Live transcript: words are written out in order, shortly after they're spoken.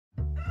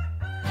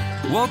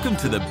Welcome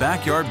to the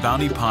Backyard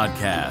Bounty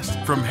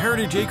Podcast from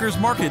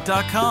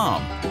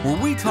heritageacresmarket.com,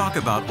 where we talk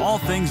about all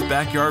things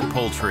backyard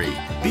poultry,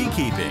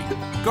 beekeeping,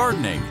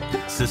 gardening,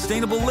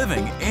 sustainable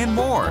living, and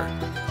more.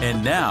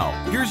 And now,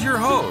 here's your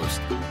host,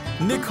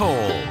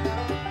 Nicole.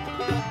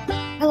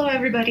 Hello,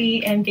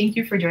 everybody, and thank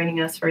you for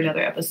joining us for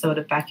another episode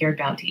of Backyard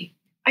Bounty.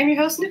 I'm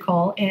your host,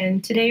 Nicole,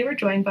 and today we're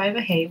joined by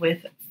Vahé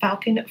with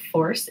Falcon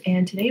Force,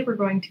 and today we're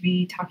going to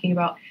be talking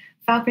about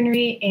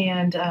Falconry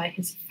and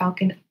his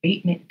Falcon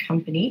abatement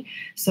company.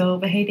 So,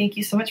 Vahé, thank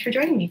you so much for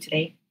joining me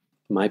today.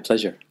 My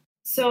pleasure.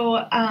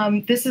 So,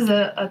 this is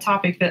a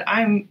topic that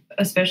I'm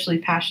especially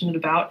passionate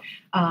about,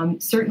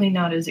 certainly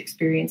not as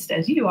experienced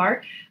as you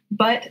are,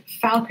 but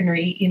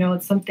falconry,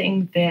 it's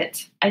something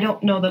that I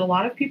don't know that a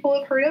lot of people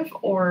have heard of,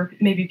 or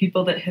maybe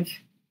people that have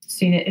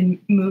seen it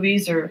in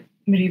movies or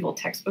medieval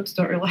textbooks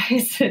don't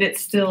realize that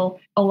it's still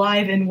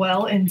alive and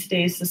well in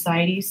today's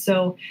society.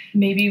 So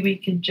maybe we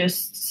could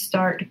just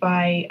start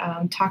by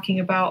talking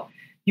about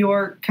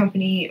your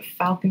company,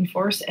 Falcon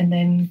Force, and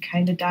then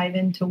kind of dive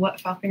into what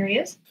falconry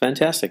is.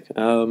 Fantastic.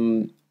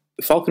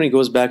 Falconry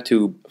goes back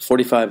to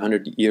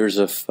 4,500 years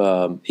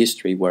of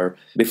history, where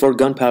before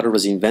gunpowder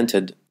was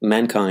invented,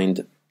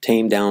 mankind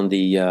tamed down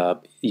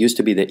used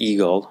to be the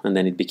eagle, and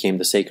then it became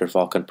the sacred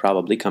falcon,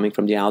 probably coming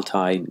from the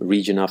Altai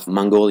region of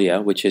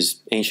Mongolia, which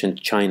is ancient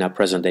China,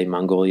 present-day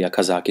Mongolia,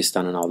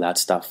 Kazakhstan, and all that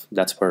stuff.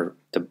 That's where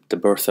the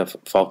birth of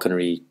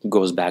falconry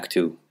goes back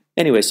to.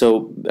 Anyway,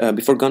 so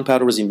before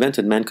gunpowder was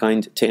invented,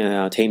 mankind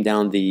tamed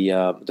down the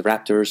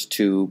raptors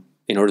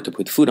in order to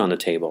put food on the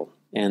table.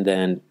 And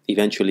then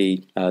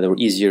eventually there were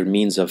easier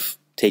means of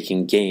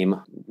taking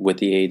game with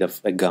the aid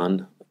of a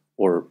gun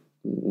or,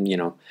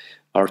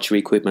 archery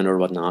equipment or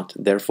whatnot.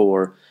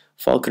 Therefore,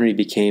 falconry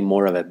became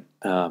more of a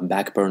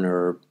back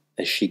burner,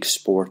 a chic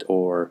sport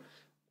or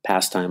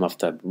pastime of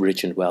the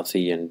rich and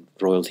wealthy and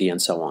royalty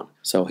and so on.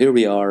 So here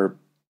we are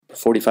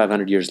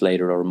 4,500 years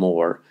later or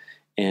more,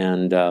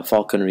 and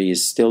falconry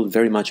is still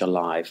very much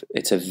alive.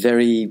 It's a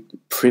very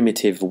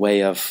primitive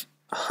way of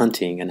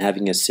hunting and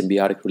having a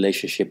symbiotic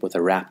relationship with a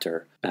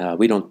raptor.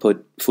 We don't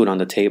put food on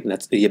the table.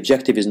 The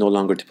objective is no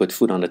longer to put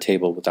food on the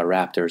table with our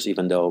raptors,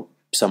 even though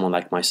someone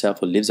like myself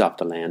who lives off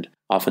the land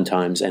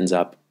oftentimes ends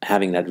up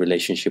having that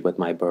relationship with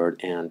my bird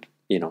and,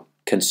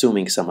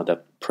 consuming some of the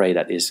prey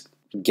that is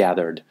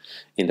gathered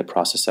in the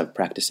process of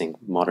practicing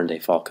modern-day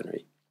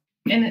falconry.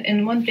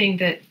 And one thing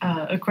that,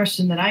 a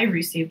question that I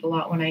received a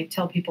lot when I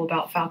tell people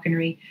about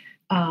falconry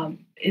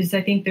is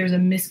I think there's a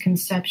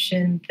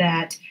misconception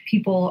that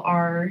people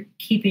are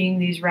keeping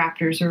these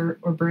raptors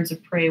or birds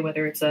of prey,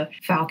 whether it's a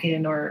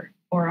falcon or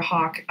a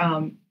hawk,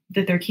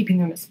 that they're keeping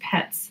them as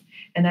pets.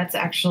 And that's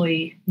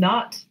actually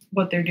not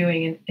what they're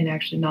doing and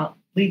actually not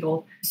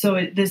legal.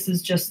 So this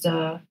is just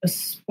a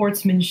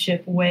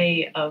sportsmanship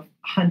way of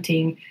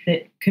hunting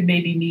that could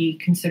maybe be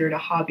considered a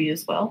hobby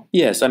as well.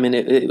 Yes, I mean,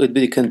 it would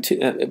be,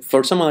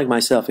 for someone like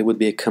myself, it would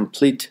be a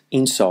complete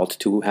insult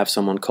to have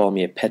someone call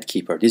me a pet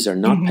keeper. These are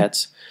not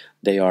pets.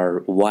 They are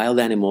wild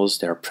animals.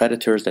 They are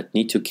predators that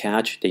need to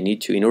catch. They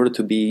need to, in order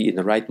to be in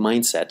the right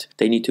mindset,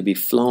 they need to be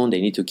flown. They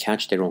need to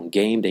catch their own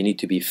game. They need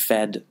to be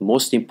fed.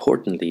 Most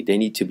importantly, they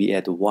need to be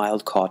at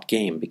wild-caught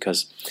game,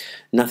 because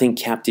nothing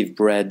captive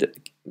bred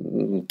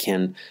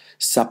can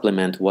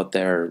supplement what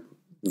their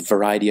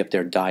variety of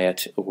their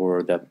diet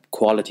or the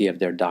quality of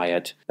their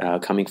diet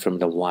coming from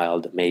the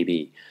wild may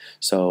be.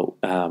 So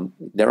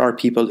there are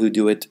people who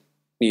do it.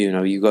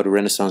 You go to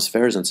Renaissance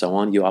fairs and so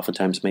on, you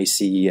oftentimes may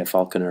see a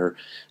falconer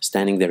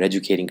standing there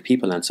educating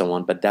people and so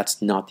on, but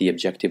that's not the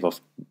objective of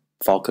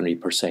falconry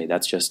per se.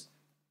 That's just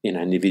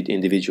an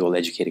individual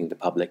educating the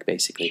public,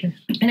 basically. Sure.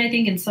 And I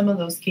think in some of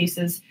those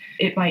cases,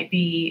 it might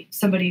be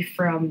somebody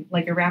from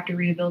like a raptor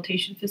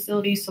rehabilitation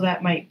facility. So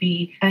that might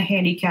be a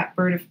handicapped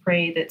bird of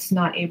prey that's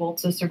not able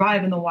to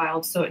survive in the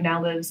wild. So it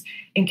now lives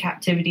in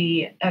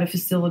captivity at a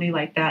facility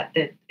like that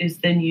is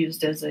then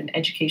used as an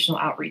educational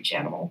outreach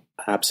animal.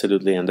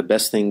 Absolutely. And the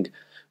best thing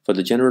for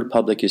the general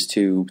public is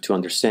to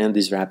understand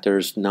these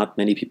raptors. Not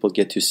many people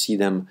get to see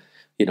them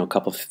a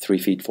couple of 3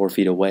 feet, 4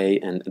 feet away,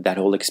 and that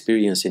whole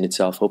experience in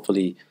itself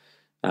hopefully,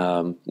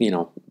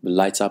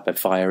 lights up a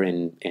fire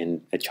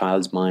in a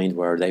child's mind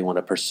where they want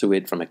to pursue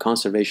it from a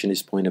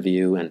conservationist point of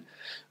view and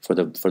for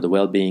the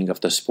well-being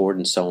of the sport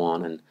and so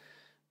on. And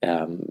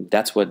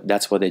that's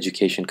what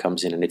education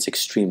comes in, and it's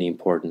extremely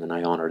important, and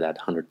I honor that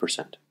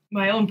 100%.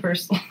 My own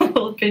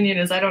personal opinion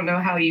is I don't know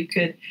how you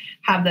could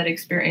have that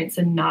experience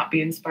and not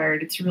be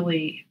inspired. It's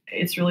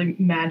really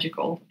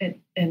magical,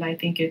 and I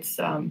think it's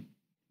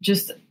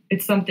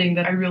it's something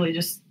that I really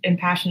just am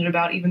passionate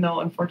about, even though,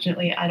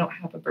 unfortunately, I don't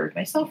have a bird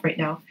myself right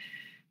now.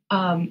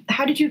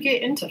 How did you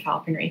get into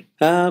falconry?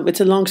 It's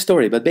a long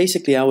story, but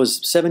basically I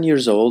was 7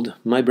 years old.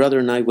 My brother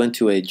and I went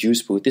to a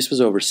juice booth. This was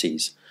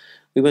overseas.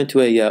 We went to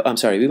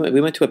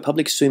we went to a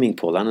public swimming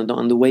pool. And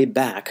on the way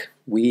back,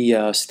 we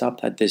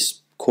stopped at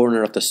this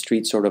corner of the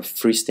street, sort of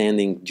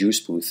freestanding juice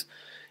booth.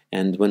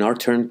 And when our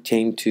turn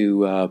came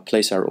to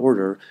place our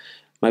order,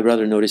 my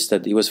brother noticed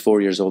that he was 4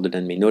 years older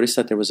than me. Noticed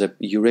that there was a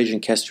Eurasian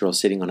kestrel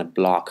sitting on a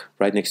block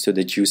right next to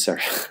the juicer.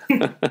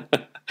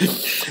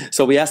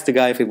 So we asked the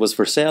guy if it was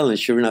for sale, and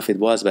sure enough it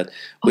was, but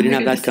we didn't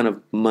have that kind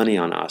of money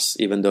on us,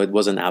 even though it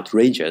wasn't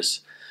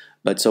outrageous.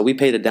 But so we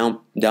paid a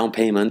down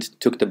payment,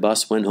 took the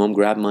bus, went home,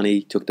 grabbed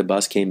money, took the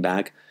bus, came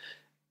back,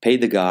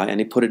 paid the guy, and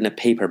he put it in a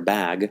paper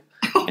bag.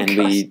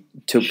 We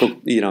took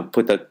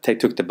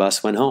the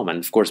bus, went home, and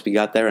of course we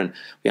got there and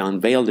we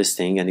unveiled this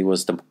thing, and it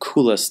was the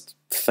coolest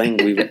thing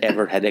we've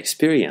ever had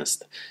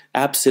experienced.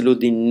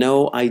 Absolutely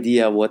no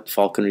idea what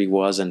falconry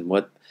was and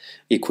what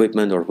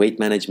equipment or weight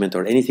management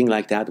or anything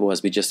like that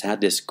was. We just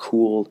had this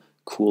cool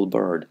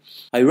bird.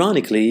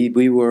 Ironically,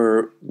 we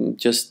were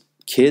just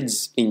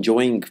kids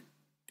enjoying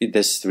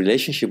this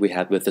relationship we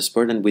had with this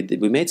bird, and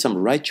we made some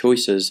right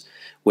choices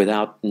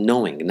without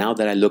knowing. Now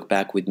that I look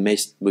back, we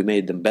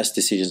made the best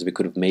decisions we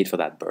could have made for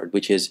that bird,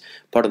 which is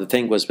part of the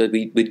thing was that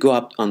we'd go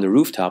up on the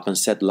rooftop and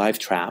set live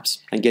traps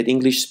and get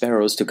English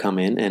sparrows to come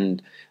in,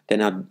 and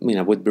then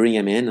I would bring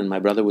them in, and my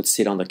brother would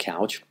sit on the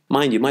couch.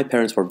 Mind you, my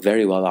parents were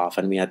very well off,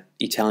 and we had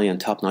Italian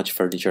top-notch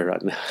furniture.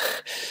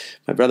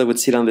 My brother would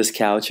sit on this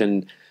couch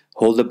and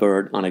hold the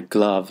bird on a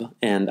glove,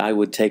 and I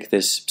would take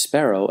this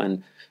sparrow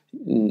and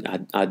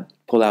I'd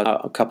pull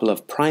out a couple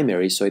of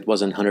primaries so it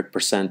wasn't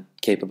 100%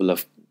 capable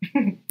of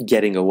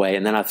getting away,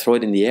 and then I'd throw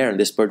it in the air and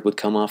this bird would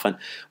come off and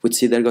would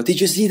sit there and go,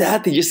 "Did you see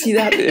that? Did you see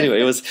that?" Anyway,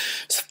 it was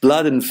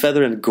blood and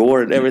feather and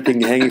gore and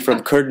everything hanging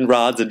from curtain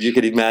rods, and you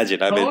can imagine.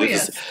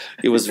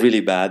 It was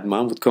really bad.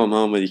 Mom would come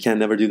home and, "You can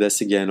never do this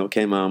again."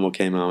 Okay, mom.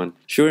 And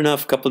sure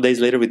enough, a couple of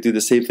days later we'd do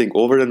the same thing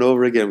over and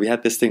over again. We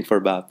had this thing for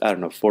about,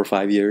 4 or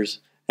 5 years.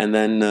 And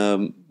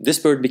then this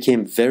bird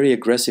became very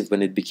aggressive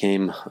when it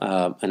became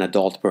an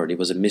adult bird. It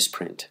was a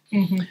misprint.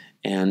 Mm-hmm.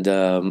 And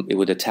it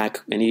would attack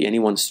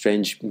anyone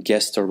strange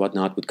guest or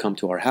whatnot would come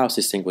to our house.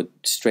 This thing would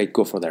straight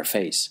go for their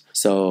face.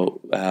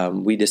 So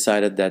we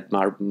decided that,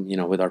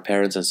 with our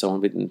parents and so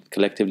on, we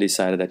collectively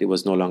decided that it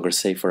was no longer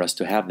safe for us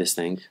to have this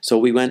thing. So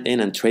we went in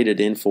and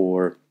traded in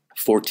for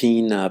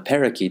 14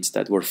 parakeets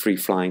that were free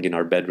flying in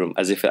our bedroom,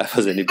 as if that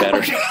was any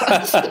better.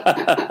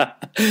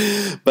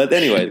 But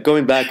anyway,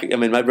 going back,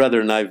 my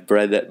brother and I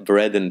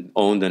bred and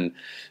owned and,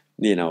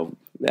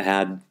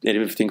 had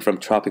everything from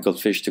tropical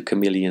fish to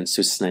chameleons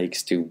to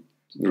snakes to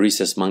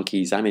rhesus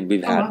monkeys.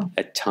 We've had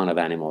a ton of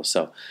animals.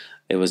 So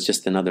it was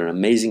just another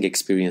amazing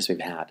experience we've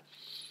had.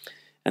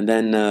 And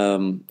then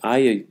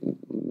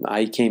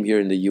I came here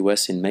in the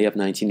U.S. in May of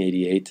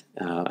 1988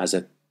 as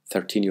a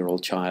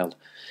 13-year-old child.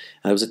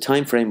 And there was a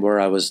time frame where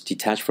I was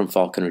detached from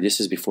falconry.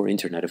 This is before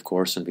internet, of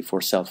course, and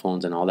before cell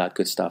phones and all that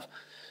good stuff.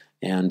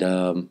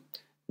 And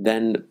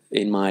then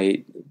in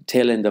my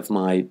tail end of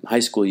my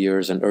high school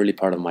years and early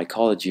part of my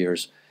college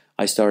years,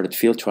 I started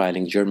field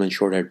trialing German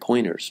short-haired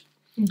pointers.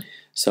 Mm.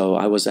 So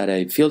I was at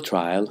a field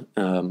trial.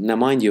 Now,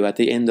 mind you, at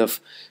the end of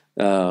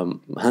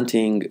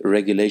hunting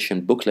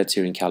regulation booklets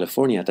here in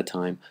California at the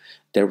time,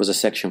 there was a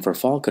section for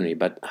falconry,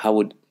 but how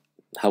would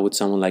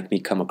someone like me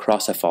come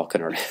across a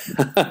falconer?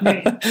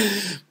 Right.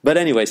 But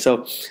anyway,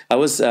 so I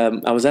was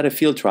at a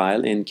field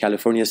trial in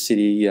California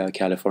City,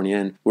 California,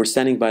 and we're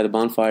standing by the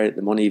bonfire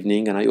one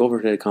evening, and I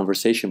overheard a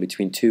conversation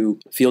between two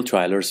field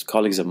trialers,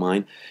 colleagues of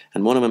mine,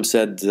 and one of them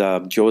said,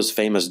 "Joe's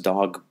famous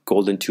dog,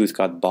 Golden Tooth,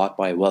 got bought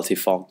by a wealthy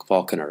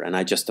falconer," and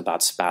I just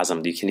about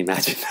spasmed. You can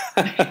imagine.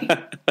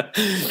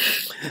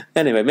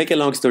 Anyway, make a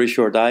long story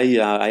short, I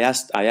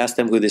asked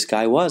them who this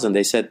guy was, and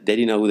they said they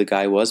didn't know who the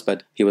guy was,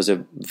 but he was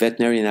a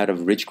veterinarian out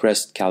of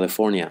Ridgecrest,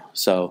 California.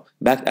 So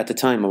back at the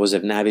time, I was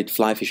an avid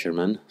fly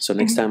fisherman. So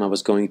next time I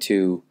was going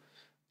to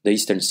the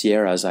Eastern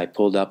Sierras, I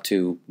pulled up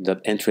to the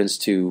entrance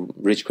to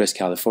Ridgecrest,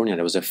 California.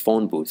 There was a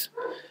phone booth,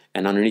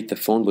 and underneath the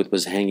phone booth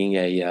was hanging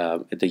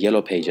the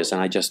Yellow Pages.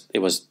 And it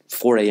was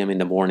 4 a.m. in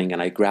the morning,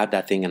 and I grabbed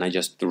that thing and I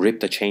just ripped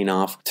the chain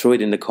off, threw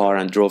it in the car,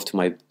 and drove to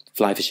my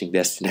fly fishing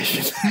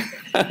destination.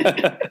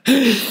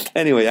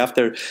 Anyway,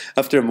 after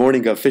a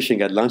morning of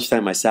fishing at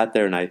lunchtime, I sat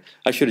there and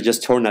I should have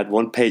just torn that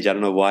one page. I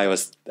don't know why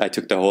I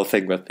took the whole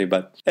thing with me.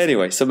 But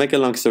anyway, so make a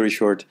long story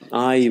short,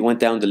 I went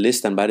down the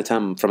list, and by the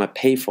time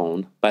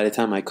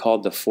I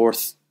called the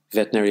fourth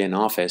veterinarian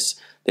office,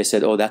 they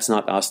said, "Oh, that's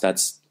not us,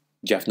 that's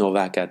Jeff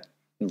Novak at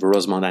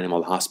Rosemont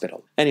Animal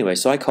Hospital." Anyway,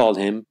 so I called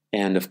him,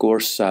 and of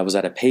course I was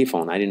at a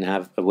payphone. I didn't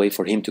have a way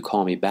for him to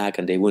call me back,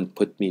 and they wouldn't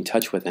put me in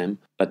touch with him.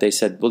 But they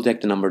said, "We'll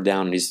take the number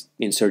down, and he's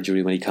in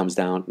surgery when he comes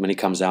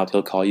out,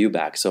 he'll call you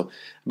back." So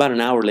about an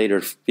hour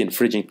later, in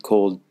frigid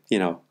cold,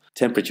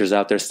 temperatures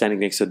out there, standing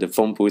next to the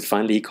phone booth,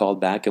 finally he called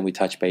back and we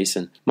touched base.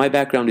 And my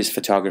background is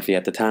photography.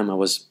 At the time, I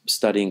was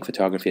studying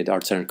photography at the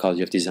Art Center College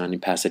of Design in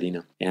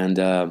Pasadena. And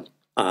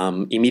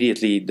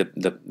immediately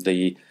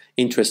the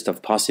interest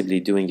of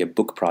possibly doing a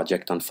book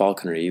project on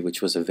falconry,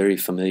 which was a very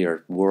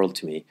familiar world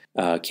to me,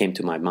 came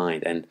to my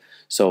mind. And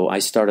so I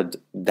started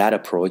that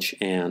approach,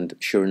 and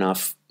sure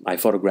enough, I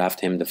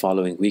photographed him. The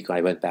following week,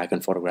 I went back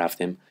and photographed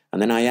him.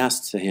 And then I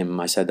asked him,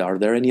 I said, "Are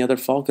there any other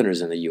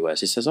falconers in the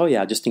U.S.?" He says, "Oh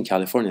yeah, just in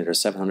California, there's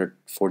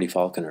 740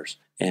 falconers.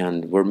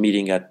 And we're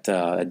meeting at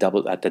the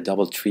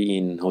DoubleTree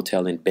Inn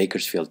Hotel in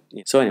Bakersfield."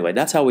 So anyway,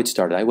 that's how it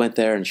started. I went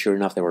there, and sure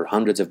enough, there were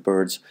hundreds of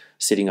birds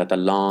sitting at the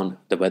lawn,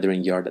 the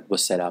weathering yard that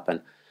was set up.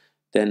 And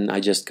then I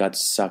just got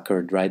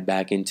suckered right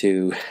back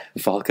into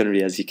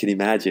falconry, as you can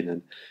imagine.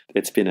 And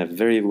it's been a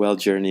very well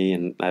journey,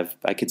 and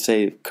I could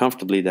say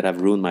comfortably that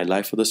I've ruined my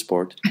life for the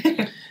sport.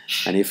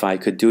 And if I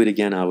could do it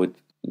again, I would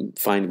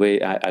find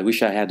way. I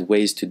wish I had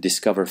ways to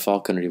discover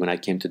falconry when I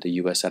came to the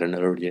U.S. at an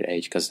earlier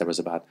age, because there was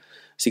about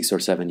 6 or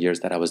 7 years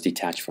that I was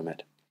detached from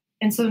it.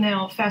 And so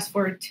now fast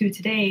forward to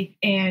today,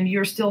 and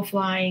you're still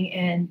flying,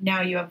 and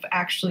now you have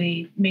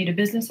actually made a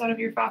business out of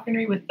your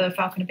falconry with the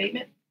Falcon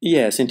abatement?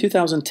 Yes, in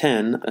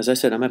 2010, as I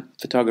said, I'm a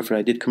photographer.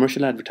 I did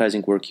commercial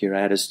advertising work here.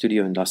 I had a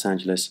studio in Los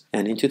Angeles.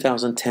 And in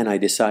 2010, I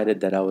decided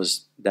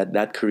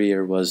that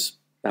career was,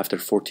 after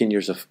 14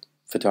 years of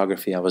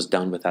photography, I was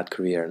done with that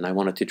career. And I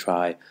wanted to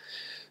try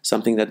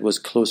something that was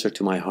closer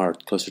to my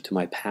heart, closer to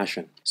my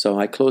passion. So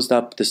I closed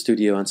up the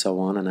studio and so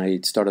on, and I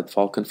started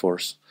Falcon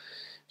Force.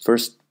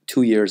 First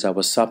 2 years, I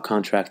was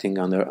subcontracting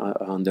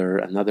under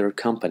another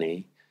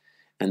company.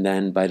 And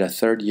then by the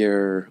third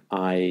year,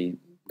 I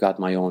got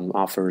my own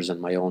offers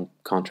and my own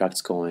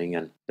contracts going.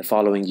 And the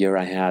following year,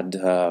 I had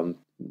a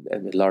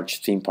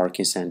large theme park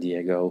in San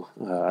Diego.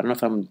 I don't know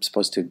if I'm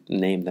supposed to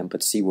name them,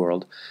 but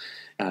SeaWorld.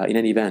 In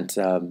any event,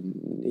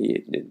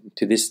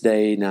 to this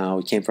day now,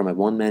 it came from a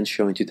one-man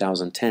show in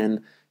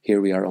 2010. Here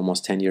we are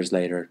almost 10 years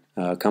later.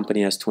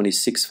 Company has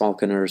 26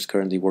 falconers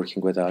currently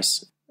working with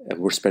us.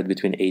 We're spread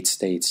between 8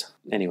 states.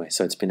 Anyway,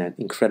 so it's been an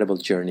incredible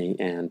journey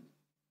and,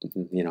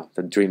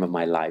 the dream of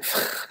my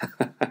life.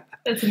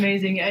 That's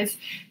amazing.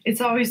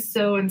 It's always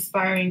so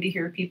inspiring to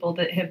hear people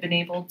that have been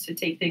able to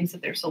take things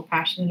that they're so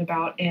passionate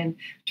about and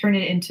turn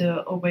it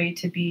into a way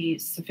to be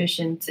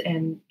sufficient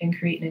and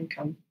create an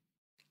income.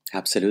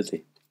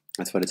 Absolutely.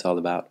 That's what it's all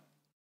about.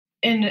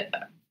 And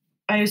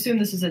I assume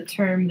this is a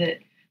term that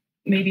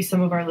maybe some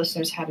of our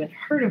listeners haven't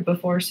heard of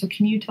before. So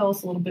can you tell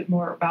us a little bit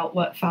more about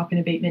what falcon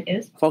abatement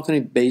is?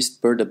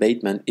 Falconry-based bird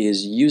abatement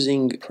is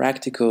using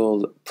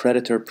practical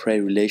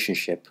predator-prey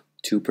relationship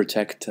to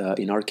protect,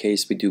 in our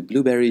case, we do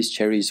blueberries,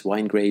 cherries,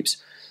 wine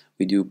grapes.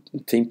 We do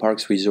theme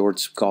parks,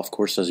 resorts, golf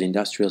courses,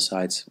 industrial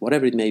sites,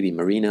 whatever it may be,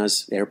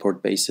 marinas,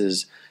 airport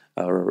bases,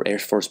 or Air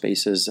Force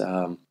bases,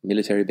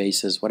 military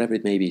bases, whatever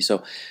it may be.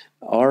 So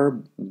our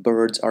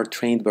birds, our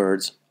trained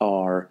birds,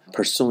 are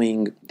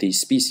pursuing the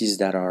species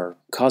that are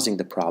causing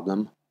the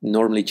problem,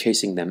 normally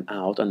chasing them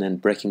out and then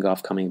breaking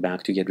off, coming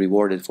back to get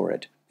rewarded for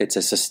it. It's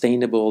a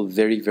sustainable,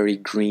 very, very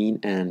green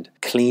and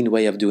clean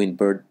way of doing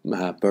bird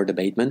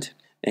abatement.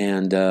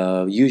 And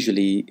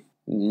usually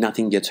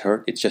nothing gets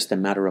hurt. It's just a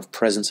matter of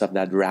presence of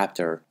that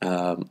raptor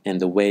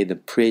and the way the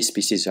prey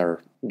species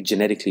are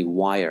genetically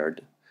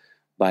wired,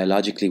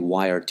 biologically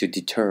wired to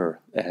deter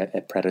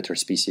a predator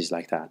species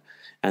like that.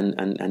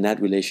 And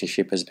that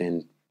relationship has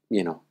been,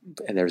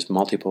 there's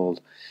multiple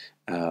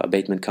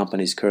abatement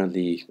companies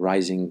currently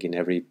rising in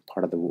every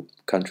part of the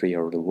country,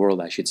 or the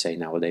world, I should say,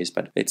 nowadays.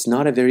 But it's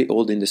not a very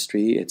old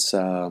industry. It's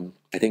I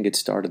think it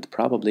started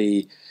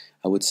probably,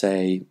 I would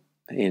say,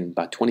 in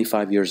about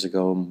 25 years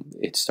ago.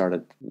 It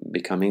started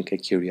becoming a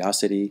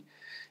curiosity,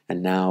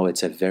 and now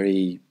it's a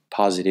very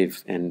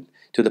positive, and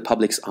to the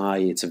public's eye,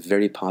 it's a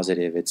very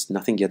positive. It's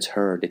nothing gets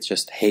hurt. It's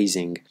just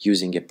hazing,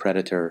 using a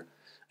predator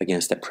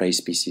against a prey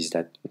species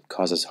that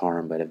causes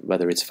harm, but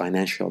whether it's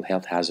financial,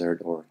 health hazard,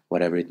 or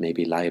whatever it may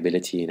be,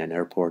 liability in an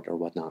airport or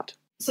whatnot.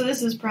 So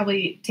this is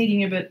probably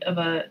taking a bit of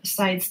a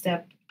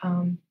sidestep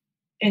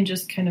and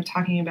just kind of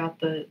talking about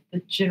the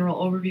general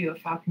overview of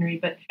falconry.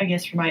 But I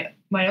guess for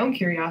my own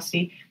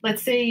curiosity,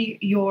 let's say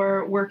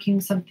you're working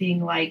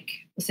something like,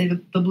 let's say,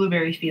 the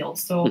blueberry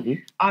fields. So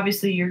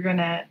obviously you're going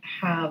to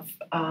have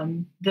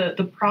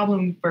the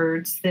problem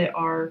birds that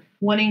are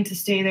wanting to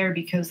stay there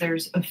because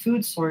there's a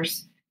food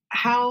source.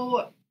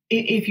 How,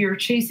 if you're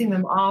chasing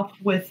them off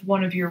with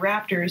one of your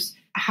raptors,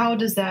 how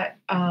does that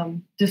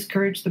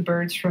discourage the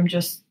birds from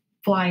just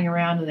flying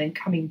around and then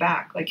coming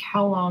back? Like,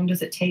 how long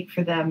does it take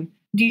for them?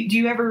 Do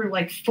you ever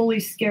fully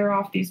scare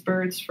off these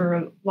birds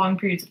for long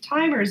periods of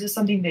time, or is this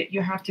something that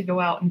you have to go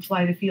out and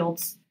fly the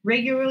fields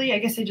regularly? I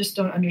guess I just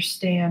don't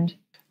understand.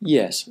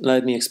 Yes,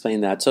 let me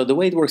explain that. So the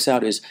way it works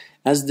out is,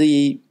 as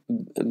the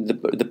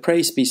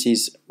prey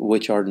species,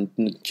 which are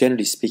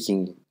generally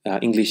speaking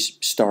English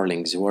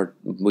starlings,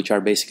 which are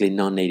basically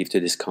non-native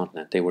to this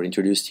continent. They were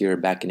introduced here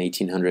back in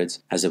 1800s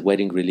as a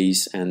wedding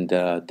release, and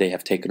they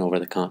have taken over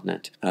the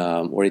continent.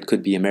 Or it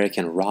could be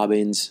American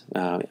robins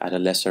at a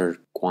lesser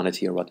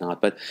quantity or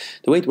whatnot. But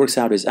the way it works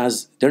out is,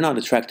 as they're not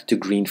attracted to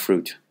green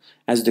fruit,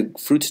 as the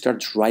fruit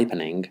starts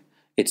ripening,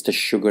 it's the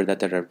sugar that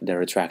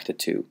they're attracted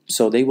to.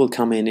 So they will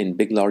come in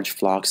big, large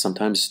flocks.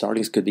 Sometimes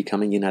starlings could be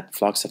coming in at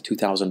flocks of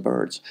 2,000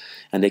 birds,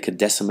 and they could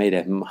decimate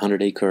a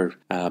 100-acre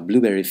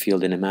blueberry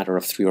field in a matter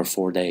of 3 or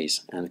 4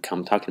 days. And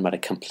I'm talking about a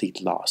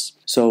complete loss.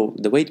 So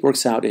the way it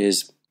works out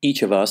is,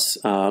 each of us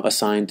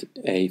assigned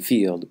a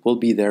field will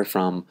be there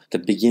from the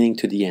beginning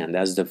to the end.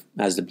 As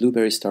the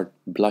blueberries start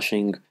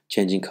blushing,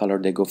 changing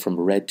color, they go from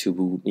red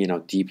to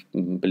deep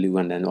blue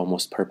and then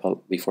almost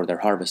purple before they're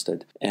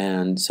harvested.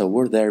 And so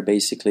we're there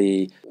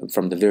basically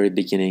from the very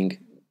beginning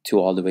to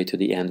all the way to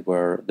the end,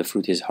 where the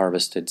fruit is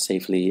harvested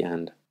safely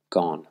and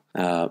gone.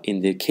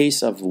 In the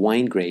case of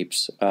wine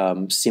grapes,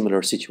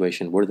 similar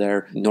situation. We're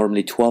there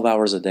normally 12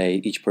 hours a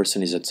day. Each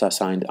person is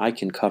assigned. I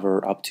can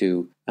cover up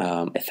to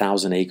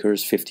 1,000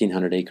 acres,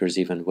 1,500 acres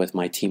even, with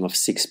my team of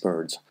 6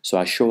 birds. So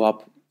I show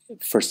up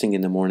first thing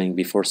in the morning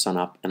before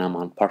sunup, and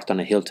I'm parked on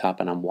a hilltop,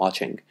 and I'm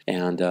watching.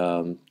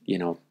 And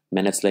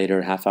minutes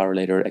later, half hour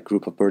later, a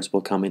group of birds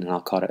will come in, and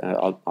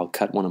I'll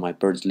cut one of my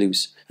birds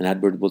loose, and that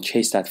bird will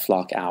chase that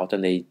flock out,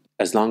 and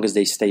as long as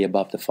they stay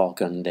above the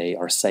falcon, they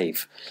are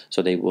safe.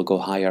 So they will go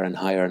higher and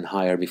higher and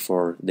higher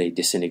before they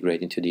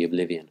disintegrate into the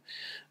oblivion,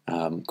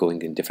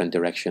 going in different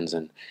directions.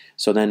 And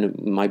so then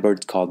my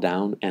bird's called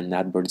down, and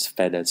that bird's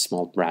fed a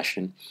small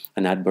ration,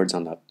 and that bird's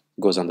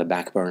goes on the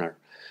back burner.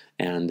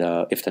 And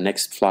if the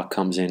next flock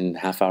comes in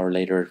half hour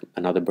later,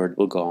 another bird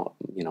will go,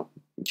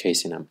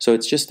 chasing them. So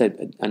it's just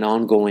an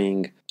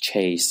ongoing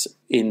chase.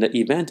 In the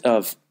event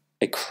of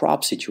a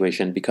crop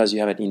situation, because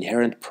you have an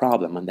inherent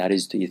problem, and that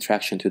is the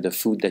attraction to the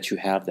food that you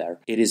have there,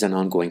 it is an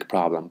ongoing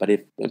problem. But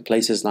if in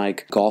places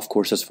like golf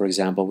courses, for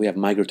example, we have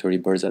migratory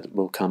birds that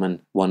will come and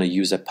want to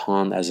use a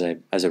pond as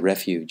a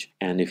refuge.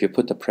 And if you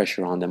put the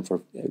pressure on them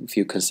for a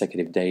few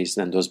consecutive days,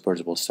 then those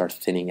birds will start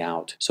thinning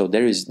out. So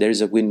there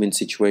is a win-win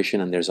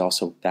situation, and there's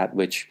also that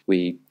which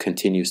we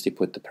continuously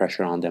put the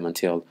pressure on them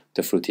until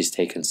the fruit is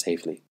taken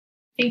safely.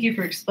 Thank you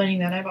for explaining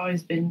that. I've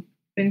always been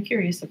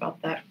curious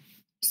about that.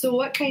 So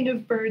what kind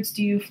of birds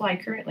do you fly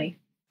currently?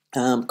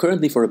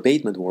 Currently for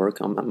abatement work,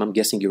 I'm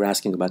guessing you're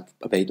asking about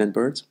abatement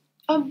birds?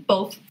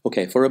 Both.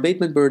 Okay, for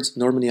abatement birds,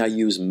 normally I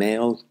use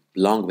male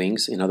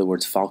longwings, in other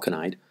words,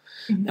 falconide.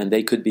 Mm-hmm. And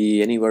they could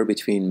be anywhere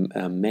between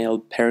male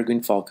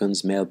peregrine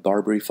falcons, male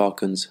Barbary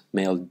falcons,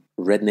 male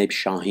red-naped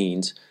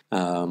shaheens,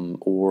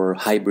 or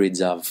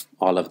hybrids of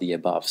all of the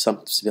above.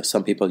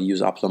 Some people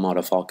use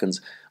oplomata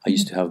falcons. I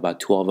used to have about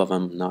 12 of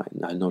them.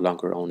 I no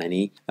longer own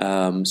any.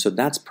 So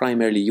that's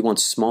primarily, you want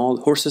small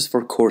horses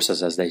for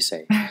courses, as they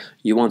say.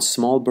 You want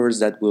small birds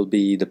that will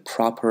be the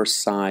proper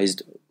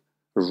sized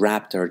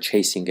raptor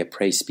chasing a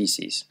prey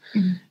species.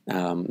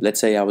 Mm-hmm. Let's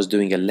say I was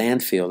doing a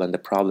landfill and the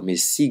problem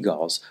is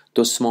seagulls.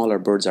 Those smaller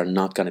birds are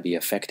not going to be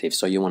effective.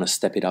 So you want to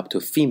step it up to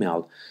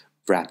female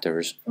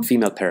raptors,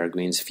 female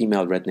peregrines,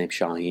 female red-naped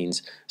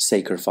shaheens,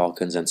 saker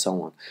falcons, and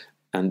so on.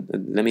 And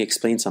let me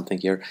explain something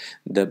here.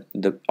 In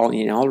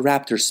all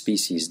raptor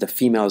species, the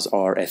females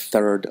are a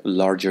third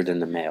larger than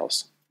the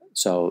males.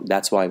 So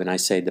that's why when I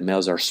say the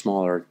males are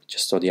smaller,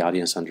 just so the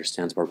audience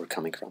understands where we're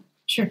coming from.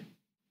 Sure.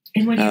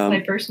 And what do you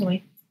play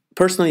personally?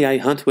 Personally, I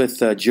hunt with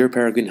gyr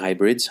peregrine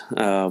hybrids,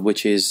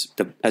 which is,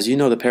 as you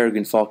know, the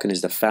peregrine falcon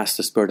is the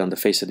fastest bird on the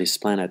face of this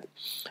planet.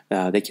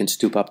 They can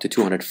stoop up to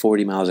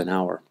 240 miles an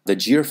hour. The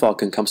gyr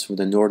falcon comes from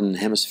the northern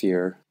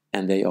hemisphere,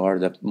 and they are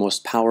the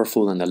most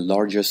powerful and the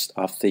largest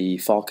of the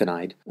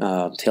falconide,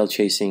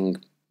 tail-chasing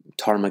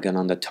ptarmigan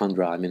on the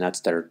tundra. I mean,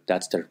 that's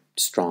their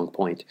strong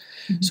point.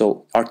 Mm-hmm.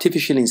 So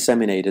artificially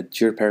inseminated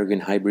gyr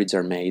peregrine hybrids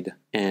are made,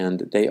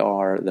 and they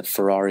are the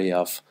Ferrari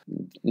of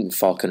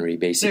falconry,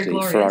 basically.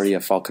 Ferrari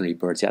of falconry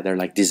birds. Yeah, they're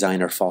like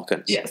designer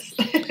falcons. Yes.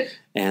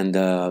 And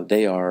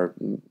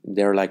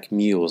they're like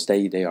mules.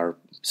 They are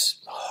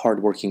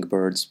hardworking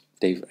birds.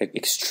 They're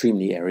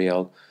extremely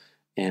aerial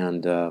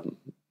and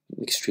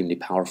extremely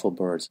powerful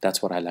birds.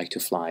 That's what I like to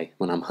fly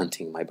when I'm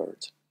hunting my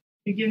birds.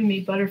 You're giving me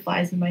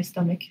butterflies in my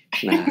stomach.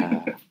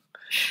 Nah,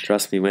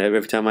 trust me,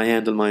 every time I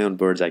handle my own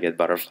birds, I get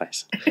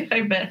butterflies.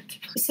 I bet.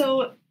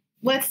 So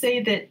let's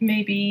say that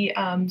maybe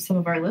some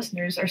of our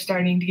listeners are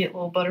starting to get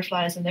little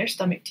butterflies in their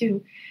stomach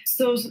too.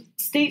 So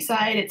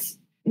stateside, it's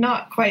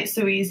not quite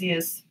so easy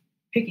as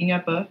picking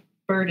up a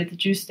bird at the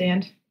juice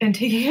stand and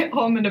taking it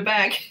home in a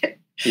bag.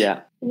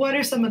 Yeah. What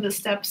are some of the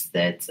steps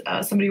that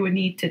somebody would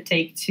need to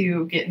take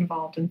to get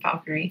involved in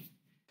falconry?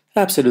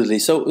 Absolutely.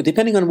 So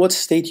depending on what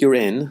state you're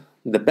in,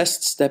 the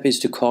best step is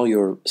to call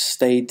your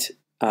state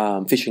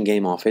fish and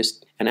game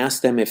office and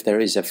ask them if there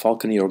is a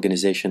falconry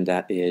organization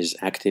that is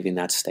active in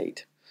that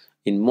state.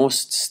 In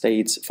most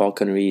states,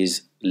 falconry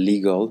is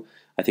legal.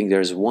 I think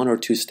there's 1 or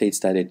 2 states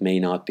that it may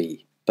not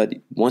be. But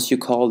once you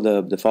call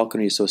the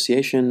Falconry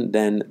Association,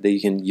 then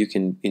you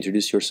can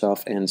introduce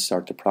yourself and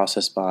start the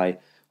process by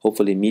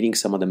hopefully meeting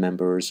some of the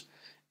members,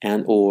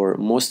 and or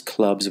most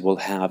clubs will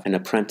have an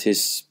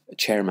apprentice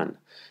chairman,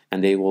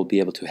 and they will be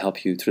able to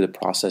help you through the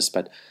process.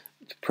 But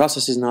the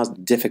process is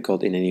not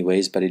difficult in any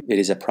ways, but it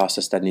is a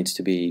process that needs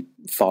to be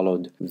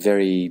followed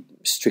very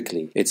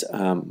strictly. It's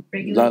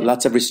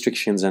lots of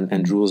restrictions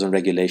and rules and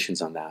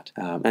regulations on that.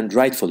 And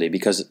rightfully,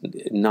 because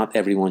not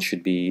everyone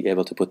should be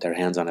able to put their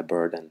hands on a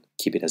bird and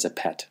keep it as a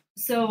pet.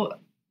 So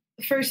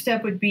the first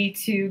step would be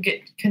to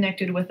get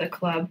connected with a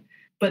club.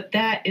 But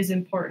that is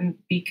important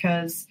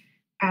because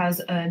as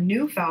a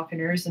new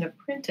falconer, as an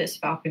apprentice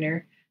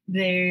falconer,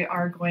 they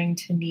are going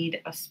to need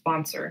a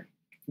sponsor.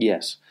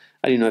 Yes.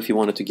 I don't know if you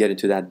wanted to get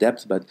into that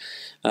depth, but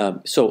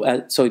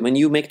so when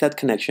you make that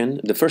connection,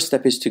 the first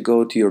step is to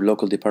go to your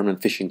local Department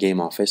of Fish and Game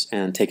office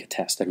and take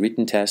a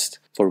written test,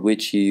 for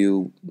which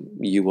you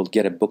will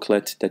get a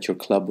booklet that your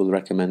club will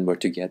recommend where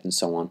to get and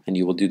so on, and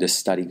you will do the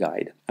study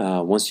guide.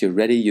 Once you're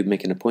ready, you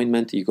make an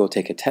appointment, you go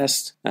take a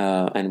test,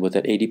 and with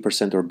an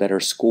 80% or better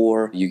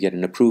score, you get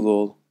an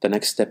approval. The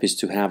next step is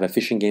to have a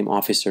fish and game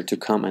officer to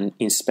come and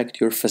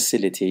inspect your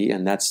facility,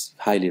 and that's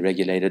highly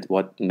regulated,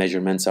 what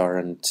measurements are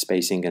and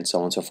spacing and so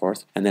on and so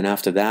forth. And then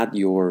after that,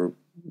 you're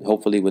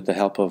hopefully with the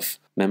help of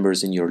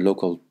members in your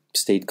local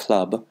state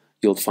club,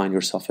 you'll find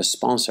yourself a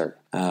sponsor.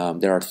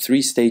 There are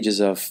 3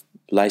 stages of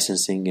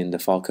licensing in the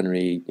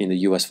falconry, in the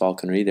U.S.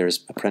 falconry.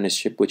 There's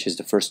apprenticeship, which is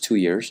the first 2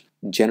 years,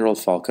 general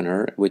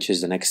falconer, which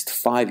is the next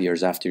 5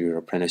 years after your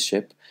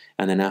apprenticeship,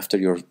 and then after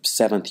your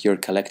 7th year,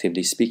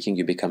 collectively speaking,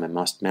 you become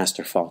a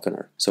master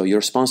falconer. So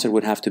your sponsor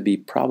would have to be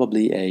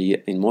probably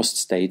in most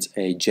states,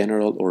 a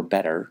general or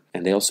better,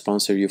 and they'll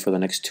sponsor you for the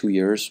next 2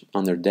 years.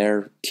 Under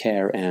their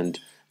care and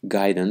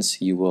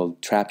guidance, you will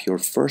trap your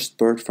first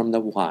bird from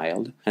the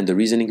wild. And the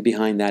reasoning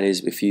behind that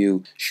is,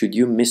 should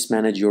you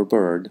mismanage your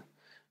bird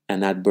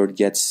and that bird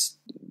gets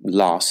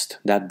lost,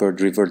 that bird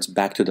reverts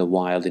back to the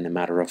wild in a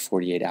matter of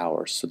 48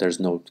 hours. So there's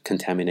no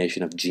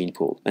contamination of gene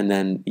pool. And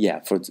then,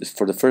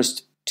 for the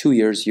first 2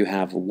 years, you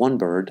have 1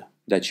 bird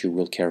that you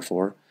will care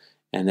for.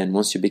 And then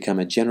once you become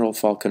a general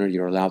falconer,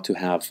 you're allowed to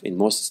have, in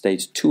most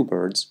states, 2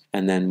 birds.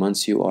 And then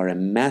once you are a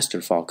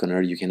master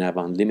falconer, you can have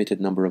unlimited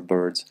number of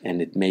birds,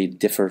 and it may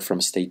differ from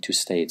state to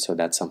state. So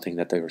that's something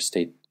that your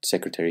state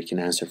secretary can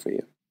answer for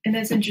you. And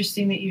that's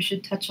interesting that you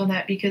should touch on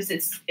that, because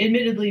it's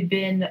admittedly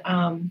been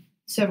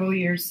several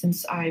years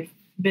since I've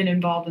been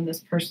involved in this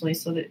personally,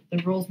 so that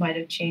the rules might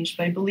have changed.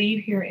 But I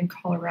believe here in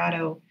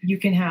Colorado, you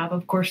can have,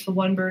 of course, the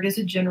 1 bird is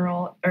a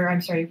general,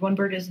 1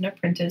 bird is an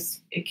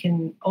apprentice. It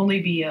can only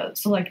be a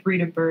select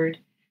breed of bird.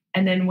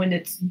 And then when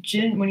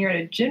you're at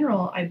a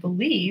general, I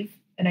believe,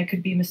 and I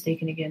could be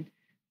mistaken again,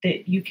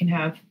 that you can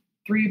have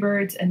 3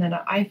 birds. And then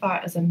I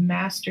thought as a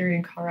master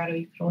in Colorado,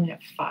 you could only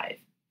have 5.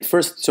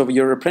 First, so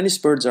your apprentice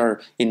birds are,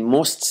 in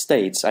most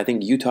states, I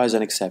think Utah is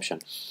an exception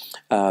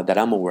that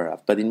I'm aware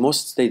of, but in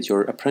most states,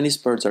 your apprentice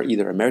birds are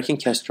either American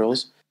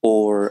kestrels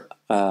or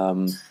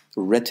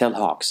red-tailed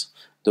hawks.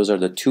 Those are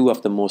the 2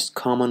 of the most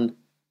common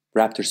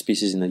raptor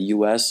species in the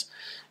U.S.,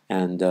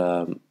 and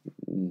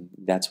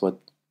that's what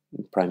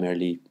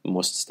primarily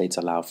most states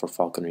allow for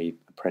falconry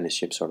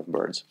apprenticeship sort of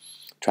birds,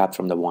 trapped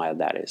from the wild,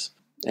 that is.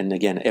 And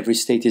again, every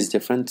state is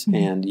different,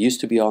 and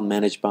used to be all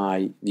managed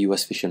by the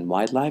U.S. Fish and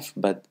Wildlife,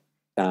 but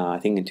I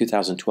think in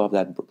 2012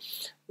 that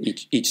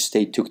each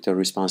state took the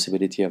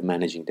responsibility of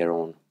managing their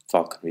own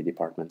falconry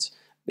departments.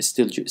 It's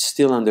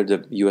still under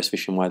the U.S.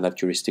 Fish and Wildlife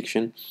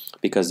jurisdiction,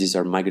 because these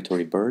are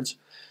migratory birds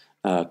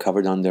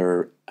covered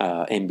under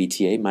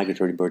MBTA,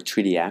 Migratory Bird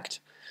Treaty Act,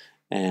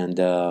 and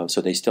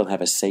so they still have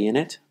a say in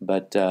it.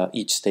 But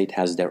each state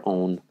has their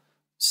own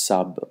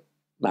sub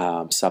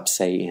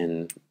say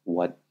in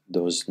what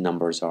those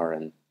numbers are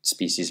and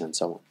species and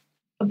so on.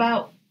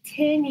 About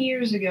 10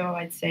 years ago,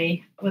 I'd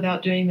say,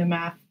 without doing the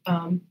math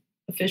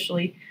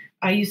officially,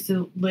 I used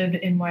to live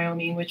in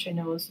Wyoming, which I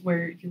know is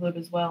where you live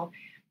as well.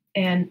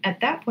 And at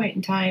that point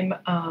in time,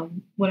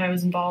 when I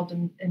was involved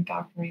in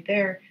falconry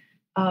there,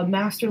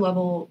 master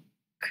level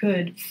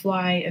could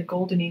fly a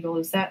golden eagle.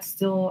 Is that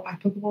still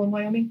applicable in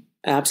Wyoming?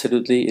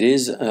 Absolutely, it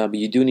is.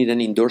 You do need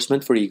an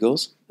endorsement for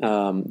eagles.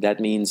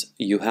 That means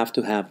you have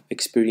to have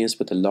experience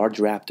with a large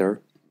raptor,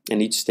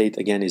 and each state,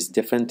 again, is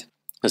different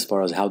as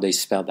far as how they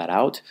spell that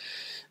out.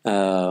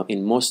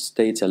 In most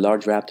states, a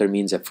large raptor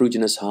means a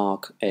fruginous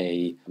hawk,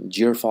 a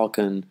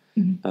gyrfalcon,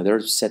 there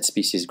are set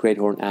species, great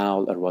horned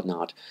owl or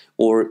whatnot,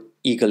 or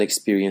eagle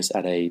experience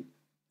at a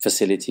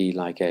facility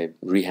like a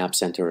rehab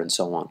center and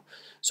so on.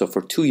 So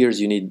for 2 years,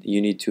 you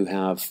need to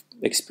have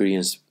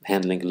experience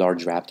handling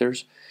large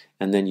raptors,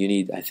 and then you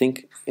need, I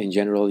think, in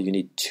general, you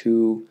need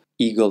 2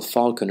 eagle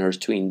falconers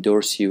to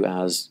endorse you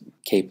as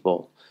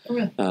capable. Oh,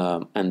 really?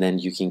 And then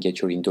you can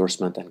get your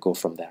endorsement and go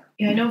from there.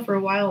 Yeah, I know for a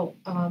while,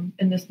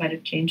 and this might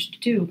have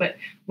changed too, but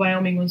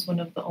Wyoming was one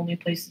of the only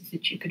places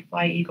that you could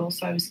fly eagles.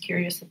 So I was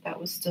curious if that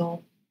was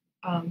still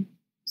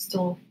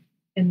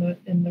in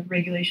the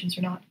regulations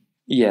or not.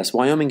 Yes,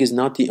 Wyoming is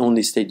not the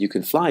only state you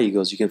can fly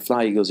eagles. You can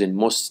fly eagles in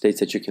most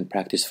states that you can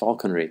practice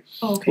falconry.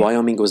 Oh, okay.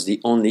 Wyoming was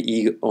the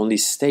only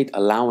state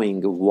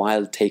allowing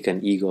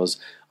wild-taken eagles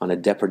on a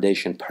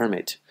depredation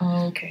permit.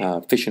 Oh,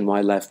 okay. Fish and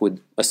Wildlife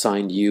would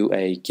assign you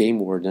a game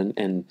warden,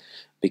 and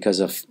because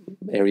of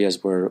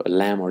areas where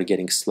lamb are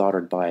getting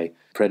slaughtered by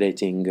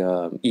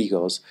predating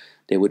eagles,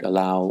 they would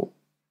allow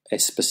a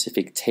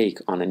specific take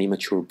on an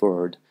immature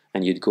bird,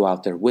 and you'd go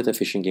out there with a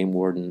fish and game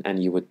warden,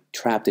 and you would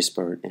trap this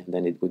bird, and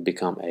then it would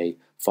become a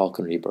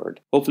falconry bird.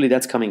 Hopefully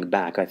that's coming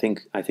back. I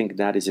think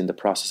that is in the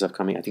process of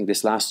coming. I think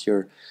this last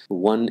year,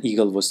 1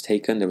 eagle was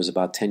taken. There was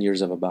about 10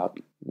 years of about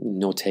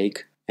no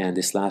take. And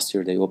this last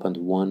year they opened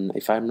 1,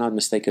 if I'm not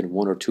mistaken,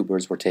 1 or 2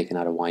 birds were taken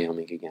out of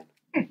Wyoming again.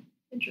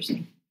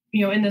 Interesting.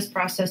 In this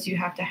process, you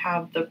have to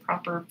have the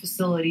proper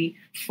facility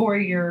for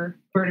your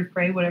bird of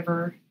prey,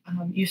 whatever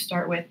you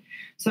start with.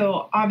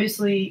 So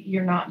obviously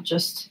you're not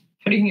just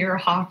putting your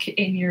hawk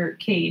in your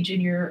cage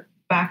in your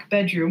back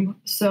bedroom.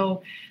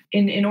 So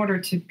in order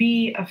to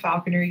be a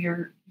falconer,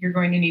 you're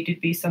going to need to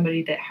be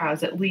somebody that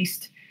has at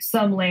least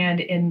some land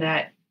in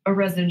that. A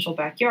residential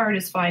backyard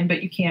is fine,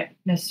 but you can't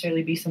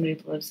necessarily be somebody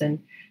that lives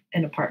in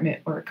an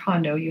apartment or a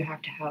condo. You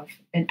have to have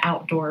an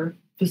outdoor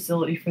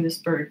facility for this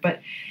bird.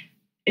 But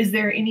is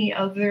there any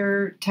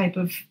other type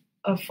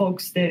of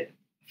folks that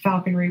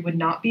falconry would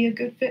not be a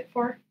good fit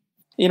for?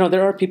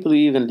 There are people who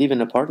even live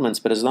in apartments,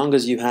 but as long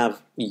as you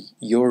have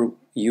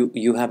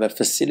you have a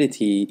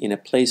facility in a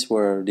place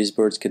where these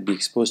birds could be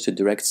exposed to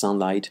direct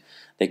sunlight,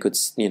 they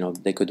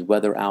could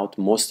weather out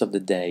most of the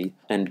day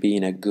and be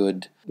in a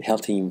good,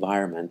 healthy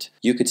environment.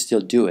 You could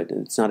still do it.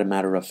 It's not a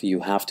matter of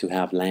you have to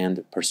have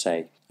land per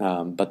se,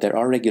 but there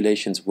are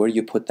regulations where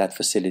you put that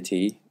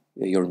facility.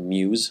 Your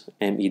mews,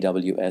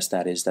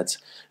 MEWS, that's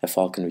a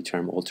falconry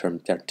term, old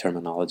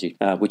terminology,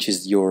 which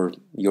is your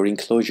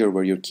enclosure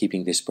where you're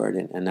keeping this bird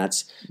in, and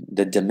that's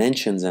the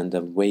dimensions and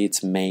the way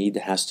it's made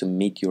has to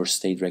meet your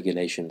state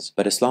regulations.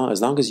 But as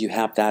long as you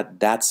have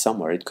that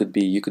somewhere, it could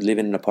be you could live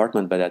in an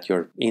apartment, but at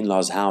your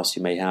in-laws' house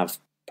you may have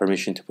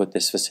permission to put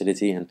this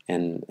facility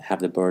and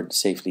have the bird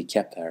safely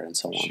kept there and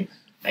so on. Sure.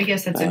 I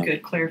guess that's a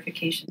good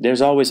clarification. There's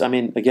always,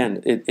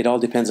 again, it all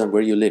depends on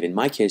where you live. In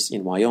my case,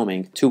 in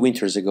Wyoming, 2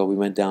 winters ago, we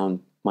went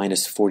down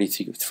minus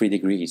 43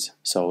 degrees.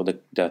 So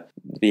the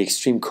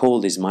extreme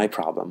cold is my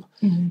problem.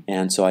 Mm-hmm.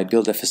 And so I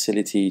built a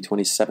facility,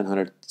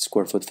 2,700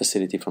 square foot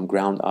facility from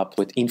ground up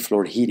with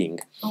in-floor heating.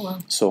 Oh, wow.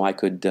 So I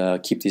could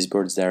keep these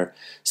birds there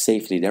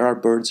safely. There are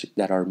birds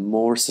that are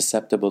more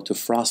susceptible to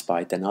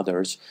frostbite than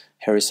others.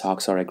 Harris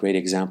hawks are a great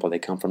example. They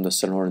come from the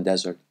Sonoran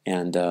Desert,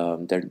 and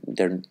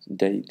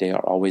they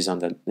are always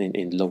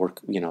in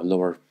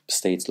lower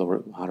states,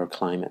 hotter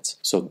climates.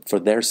 So for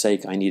their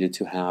sake, I needed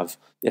to have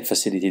a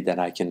facility that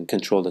I can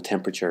control the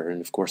temperature,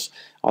 and of course,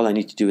 all I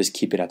need to do is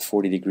keep it at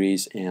 40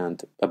 degrees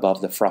and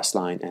above the frost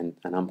line, and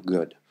I'm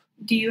good.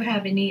 Do you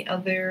have any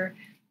other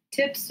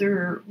tips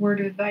or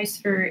word of advice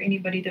for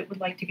anybody that would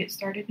like to get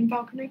started in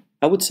falconry?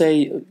 I would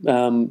say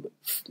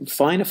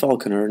find a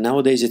falconer.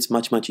 Nowadays, it's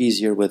much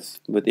easier with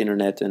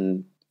internet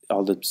and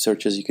all the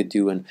searches you could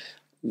do, and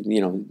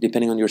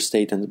depending on your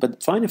state.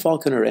 But find a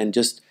falconer and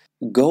just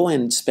go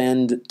and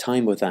spend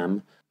time with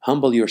them.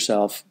 Humble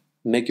yourself.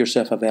 Make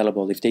yourself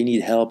available. If they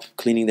need help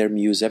cleaning their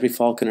mews, every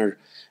falconer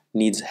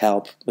needs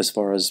help as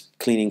far as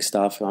cleaning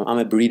stuff. I'm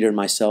a breeder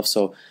myself,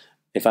 so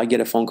if I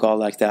get a phone call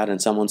like that and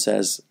someone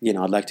says,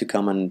 I'd like to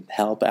come and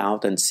help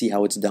out and see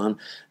how it's done,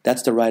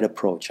 that's the right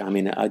approach.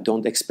 I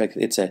don't expect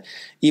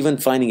even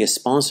finding a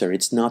sponsor,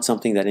 it's not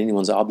something that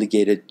anyone's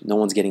obligated. No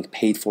one's getting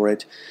paid for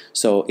it.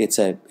 So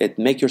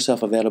make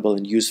yourself available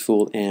and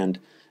useful, and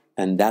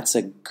that's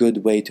a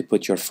good way to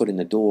put your foot in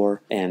the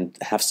door and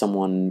have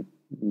someone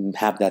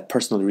have that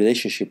personal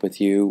relationship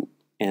with you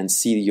and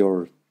see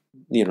you're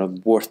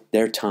worth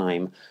their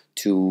time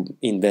to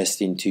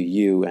invest into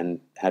you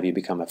and have you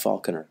become a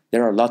falconer.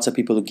 There are lots of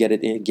people who get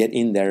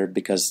in there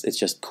because it's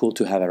just cool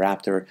to have a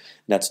raptor.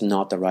 That's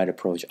not the right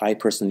approach. I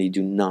personally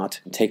do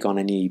not take on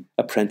any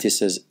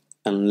apprentices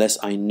unless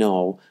I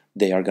know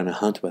they are going to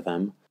hunt with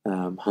them,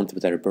 hunt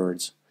with their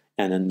birds.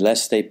 And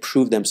unless they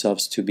prove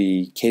themselves to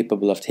be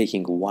capable of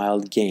taking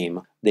wild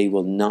game, they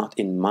will not,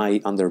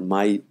 under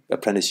my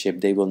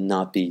apprenticeship, they will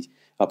not be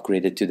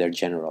upgraded to their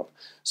general.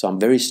 So I'm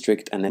very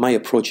strict, and my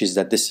approach is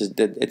that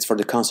it's for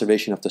the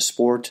conservation of the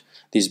sport.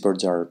 These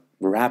birds are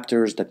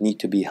raptors that need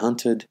to be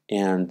hunted,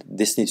 and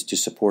this needs to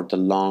support the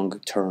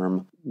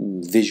long-term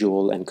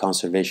visual and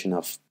conservation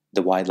of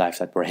the wildlife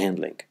that we're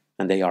handling,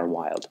 and they are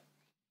wild.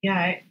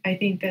 Yeah, I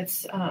think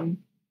that's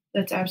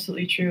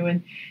absolutely true,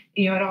 and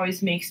it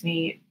always makes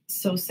me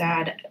so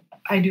sad.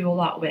 I do a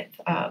lot with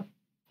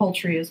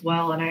poultry as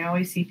well, and I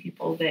always see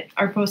people that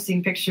are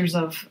posting pictures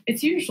of,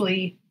 it's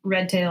usually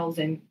red tails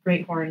and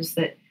great horns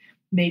that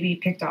maybe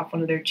picked off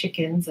one of their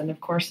chickens, and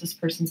of course this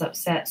person's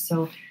upset,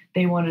 so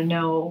they want to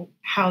know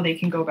how they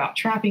can go about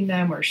trapping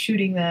them or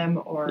shooting them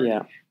or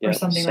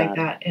something like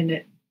that,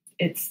 and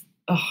it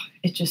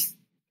just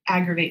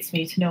aggravates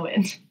me to no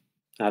end.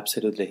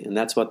 Absolutely, and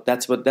that's when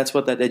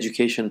that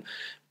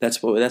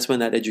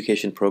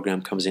education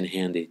program comes in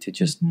handy to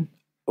just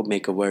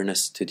make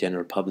awareness to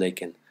general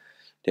public, and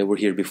they were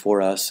here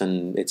before us,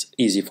 and it's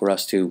easy for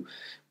us to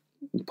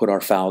put our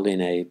fowl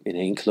in an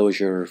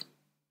enclosure,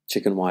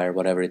 chicken wire,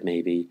 whatever it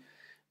may be,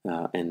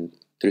 and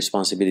the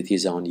responsibility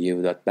is on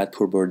you. That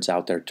poor bird's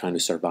out there trying to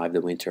survive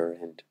the winter,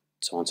 and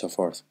so on and so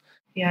forth.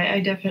 Yeah, I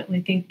definitely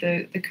think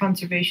the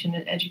conservation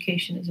and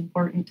education is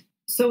important.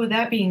 So with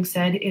that being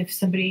said, if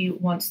somebody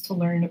wants to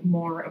learn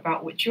more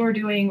about what you're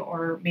doing,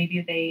 or maybe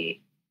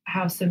they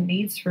have some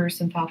needs for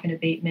some falcon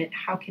abatement,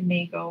 how can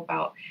they go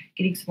about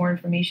getting some more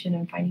information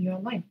and finding you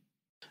online?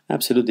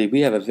 Absolutely.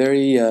 We have a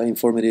very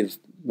informative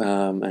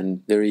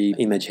and very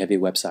image-heavy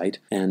website,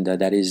 and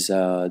that is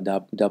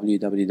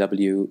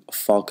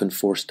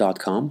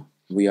www.falconforce.com.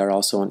 We are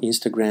also on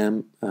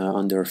Instagram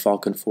under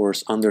Falcon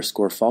Force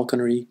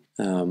 _Falconry.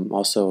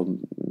 Also,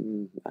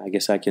 I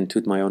guess I can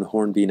toot my own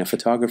horn being a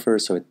photographer,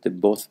 so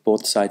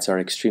both sites are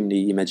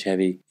extremely image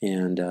heavy,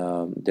 and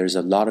there's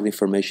a lot of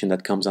information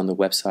that comes on the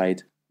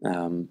website,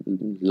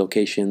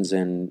 locations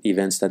and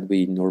events that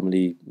we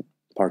normally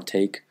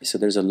partake. So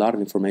there's a lot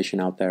of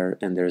information out there,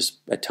 and there's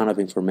a ton of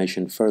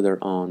information further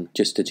on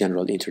just the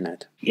general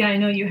internet. Yeah, I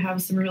know you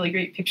have some really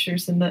great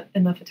pictures in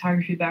the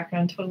photography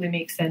background. Totally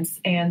makes sense.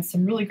 And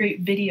some really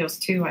great videos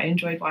too. I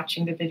enjoyed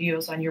watching the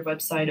videos on your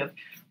website of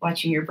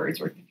watching your birds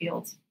work the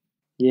fields.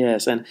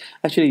 Yes, and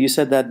actually you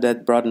said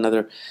that brought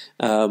another,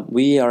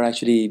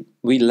 last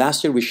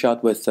year we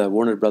shot with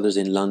Warner Brothers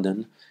in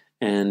London,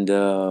 and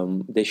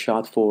they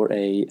shot for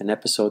an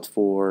episode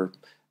for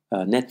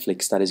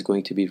Netflix that is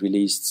going to be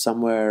released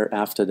somewhere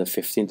after the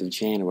 15th of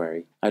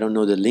January. I don't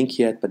know the link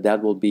yet, but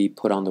that will be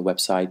put on the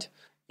website,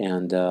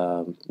 and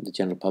the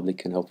general public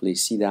can hopefully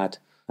see that.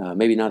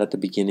 Maybe not at the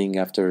beginning,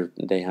 after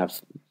they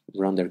have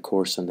run their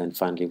course, and then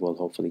finally we'll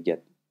hopefully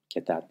get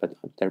that. But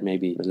there may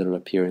be a little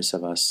appearance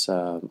of us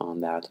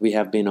on that. We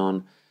have been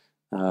on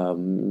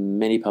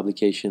many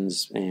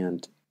publications,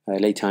 and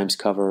LA Times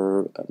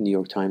cover, New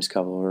York Times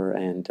cover,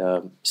 and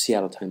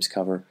Seattle Times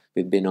cover.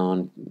 We've been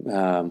on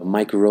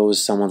Mike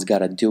Rose, Someone's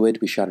Gotta Do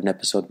It. We shot an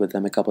episode with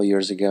them a couple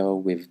years ago.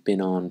 We've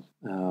been on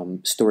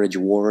Storage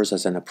Wars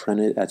as an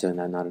apprentice, as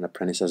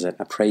an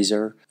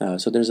appraiser.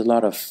 So there's a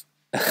lot of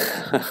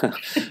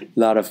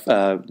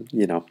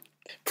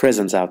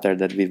presence out there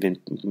that we've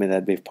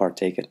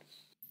partaken.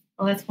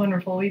 Well, that's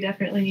wonderful. We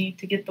definitely need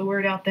to get the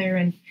word out there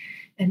and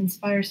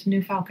inspire some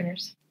new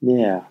falconers.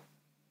 Yeah,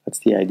 that's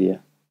the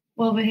idea.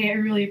 Well, Vahé, I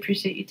really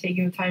appreciate you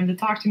taking the time to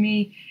talk to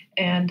me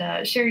and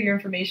share your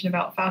information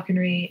about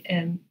falconry.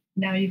 And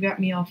now you've got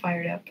me all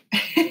fired up.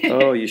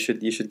 Oh, you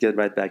should get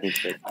right back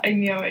into it. I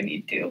know I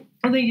need to.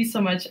 Well, thank you so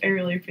much. I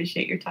really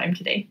appreciate your time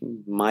today.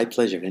 My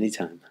pleasure.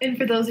 Anytime. And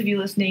for those of you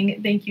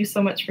listening, thank you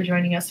so much for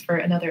joining us for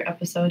another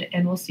episode,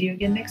 and we'll see you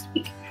again next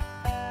week.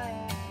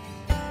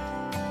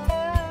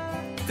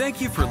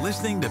 Thank you for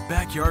listening to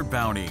Backyard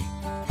Bounty,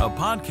 a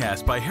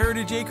podcast by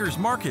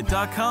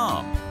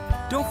heritageacresmarket.com.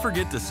 Don't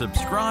forget to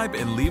subscribe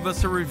and leave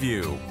us a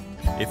review.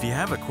 If you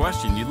have a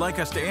question you'd like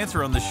us to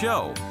answer on the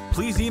show,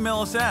 please email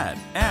us at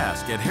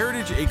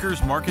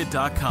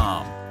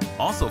ask@heritageacresmarket.com.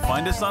 Also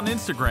find us on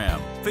Instagram,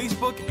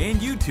 Facebook, and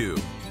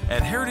YouTube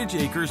at Heritage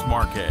Acres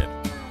Market.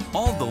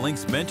 All the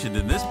links mentioned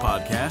in this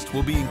podcast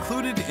will be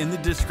included in the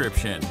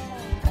description.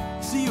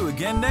 See you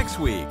again next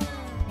week.